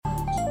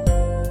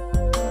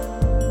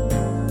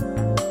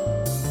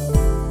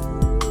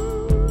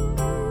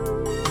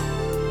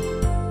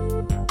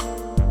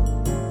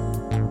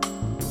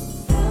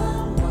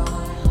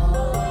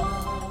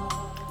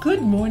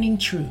morning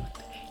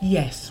truth.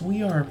 Yes,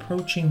 we are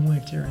approaching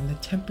winter and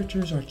the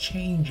temperatures are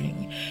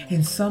changing,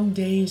 and some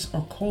days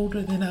are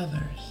colder than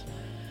others.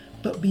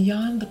 But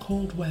beyond the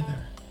cold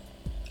weather,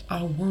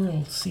 our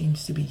world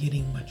seems to be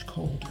getting much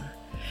colder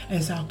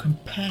as our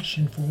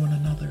compassion for one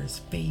another is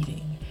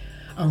fading.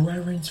 Our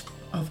reverence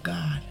of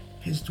God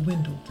has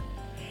dwindled,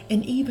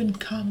 and even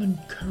common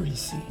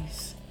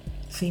courtesies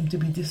seem to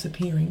be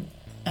disappearing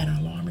at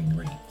alarming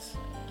rates.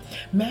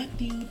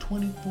 Matthew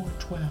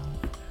 24:12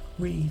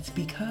 reads,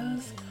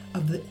 "Because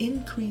of the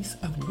increase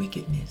of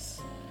wickedness,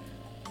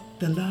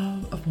 the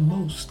love of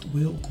most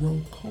will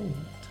grow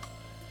cold.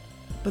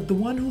 But the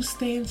one who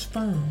stands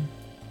firm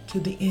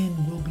to the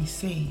end will be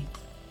saved.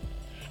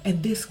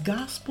 And this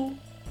gospel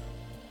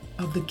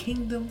of the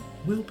kingdom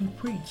will be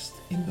preached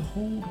in the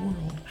whole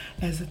world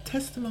as a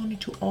testimony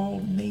to all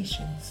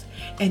nations,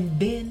 and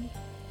then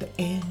the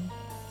end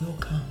will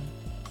come."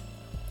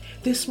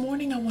 This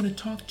morning I want to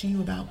talk to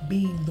you about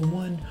being the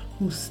one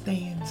who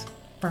stands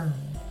firm.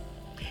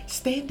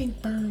 Standing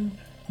firm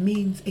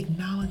means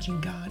acknowledging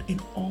God in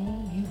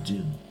all you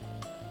do,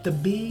 the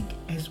big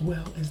as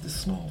well as the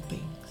small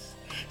things.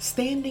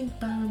 Standing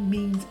firm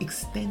means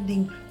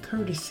extending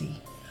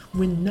courtesy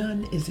when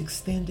none is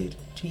extended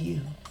to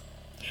you.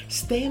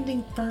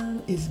 Standing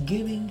firm is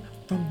giving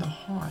from the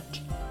heart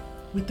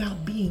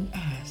without being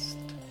asked.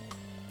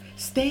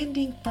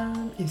 Standing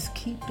firm is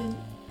keeping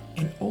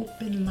an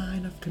open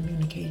line of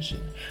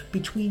communication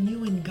between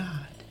you and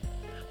God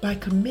by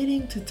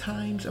committing to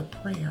times of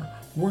prayer,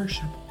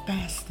 worship,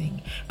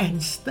 fasting,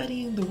 and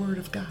studying the Word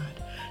of God,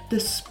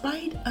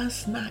 despite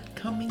us not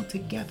coming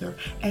together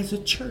as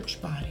a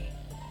church body.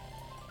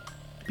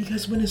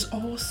 Because when it's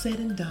all said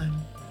and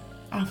done,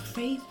 our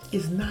faith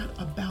is not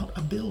about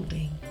a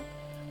building,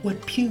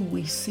 what pew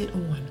we sit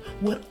on,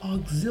 what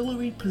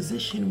auxiliary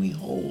position we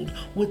hold,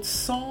 what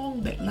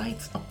song that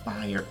lights a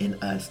fire in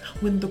us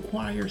when the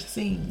choir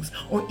sings,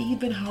 or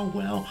even how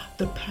well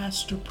the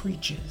pastor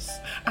preaches.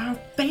 Our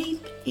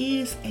faith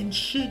is and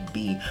should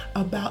be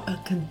about a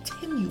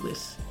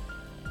continuous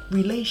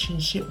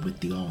relationship with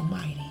the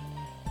Almighty,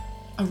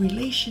 a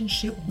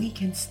relationship we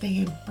can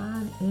stand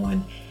firm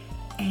on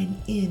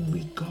and in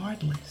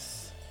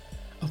regardless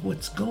of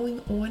what's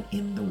going on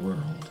in the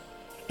world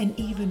and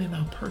even in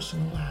our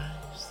personal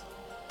lives.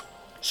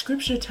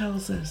 Scripture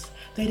tells us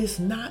that it's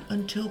not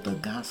until the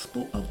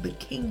gospel of the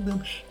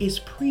kingdom is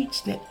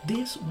preached that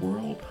this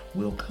world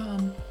will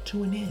come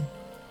to an end.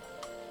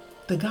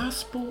 The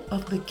gospel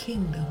of the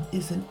kingdom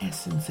is in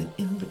essence an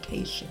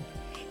invitation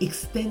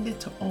extended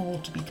to all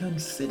to become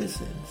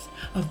citizens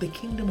of the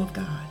kingdom of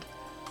God,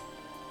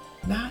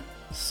 not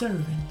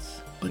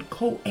servants, but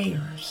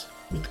co-heirs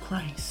with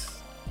Christ.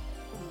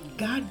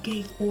 God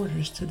gave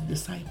orders to the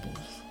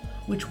disciples,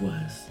 which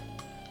was,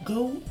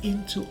 "Go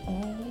into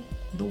all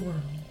the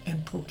world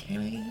and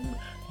proclaim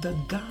the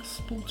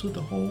gospel to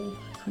the whole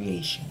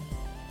creation."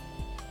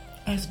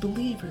 As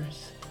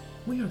believers,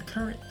 we are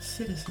current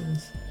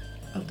citizens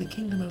of the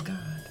kingdom of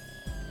God.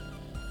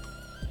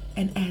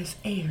 And as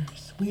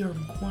heirs, we are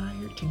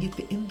required to get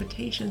the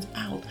invitations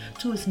out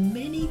to as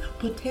many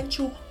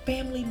potential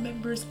family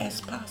members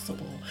as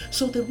possible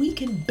so that we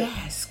can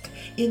bask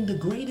in the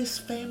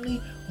greatest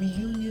family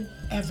reunion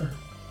ever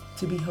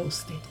to be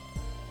hosted.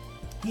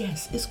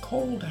 Yes, it's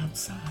cold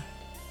outside,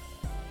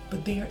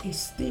 but there is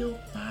still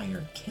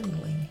fire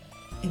kindling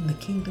in the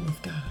kingdom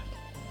of God.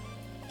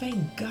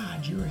 Thank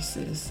God you're a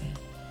citizen.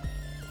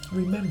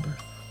 Remember,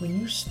 when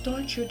you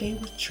start your day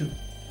with truth,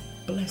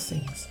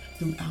 blessings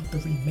throughout the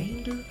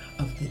remainder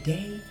of the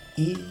day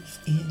is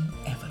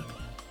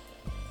inevitable.